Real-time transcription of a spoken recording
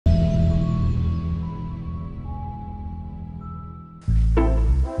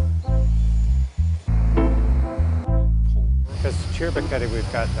Because Chiribiquete,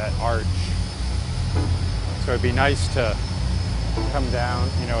 we've got that arch. So it'd be nice to come down,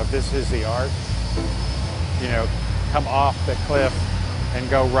 you know, if this is the arch, you know, come off the cliff and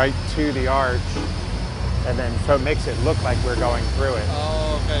go right to the arch. And then, so it makes it look like we're going through it.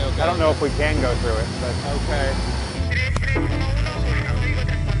 Oh, okay, okay. I don't know if we can go through it, but. Okay.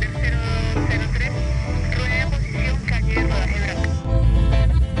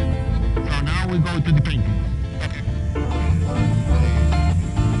 So now we go to the painting.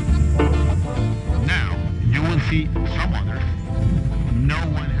 Now, you will see some others. No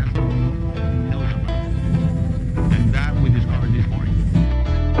one has knows about. And that we discovered this morning.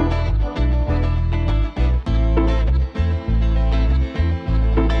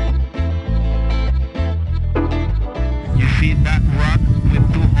 You see that rock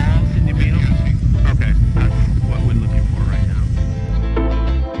with two holes in the middle? Okay, that's what we're looking for right now.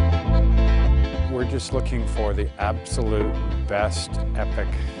 We're just looking for the absolute best epic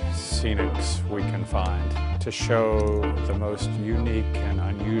scenics we can find to show the most unique and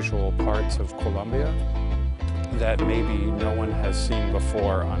unusual parts of Colombia that maybe no one has seen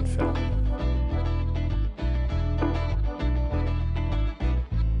before on film.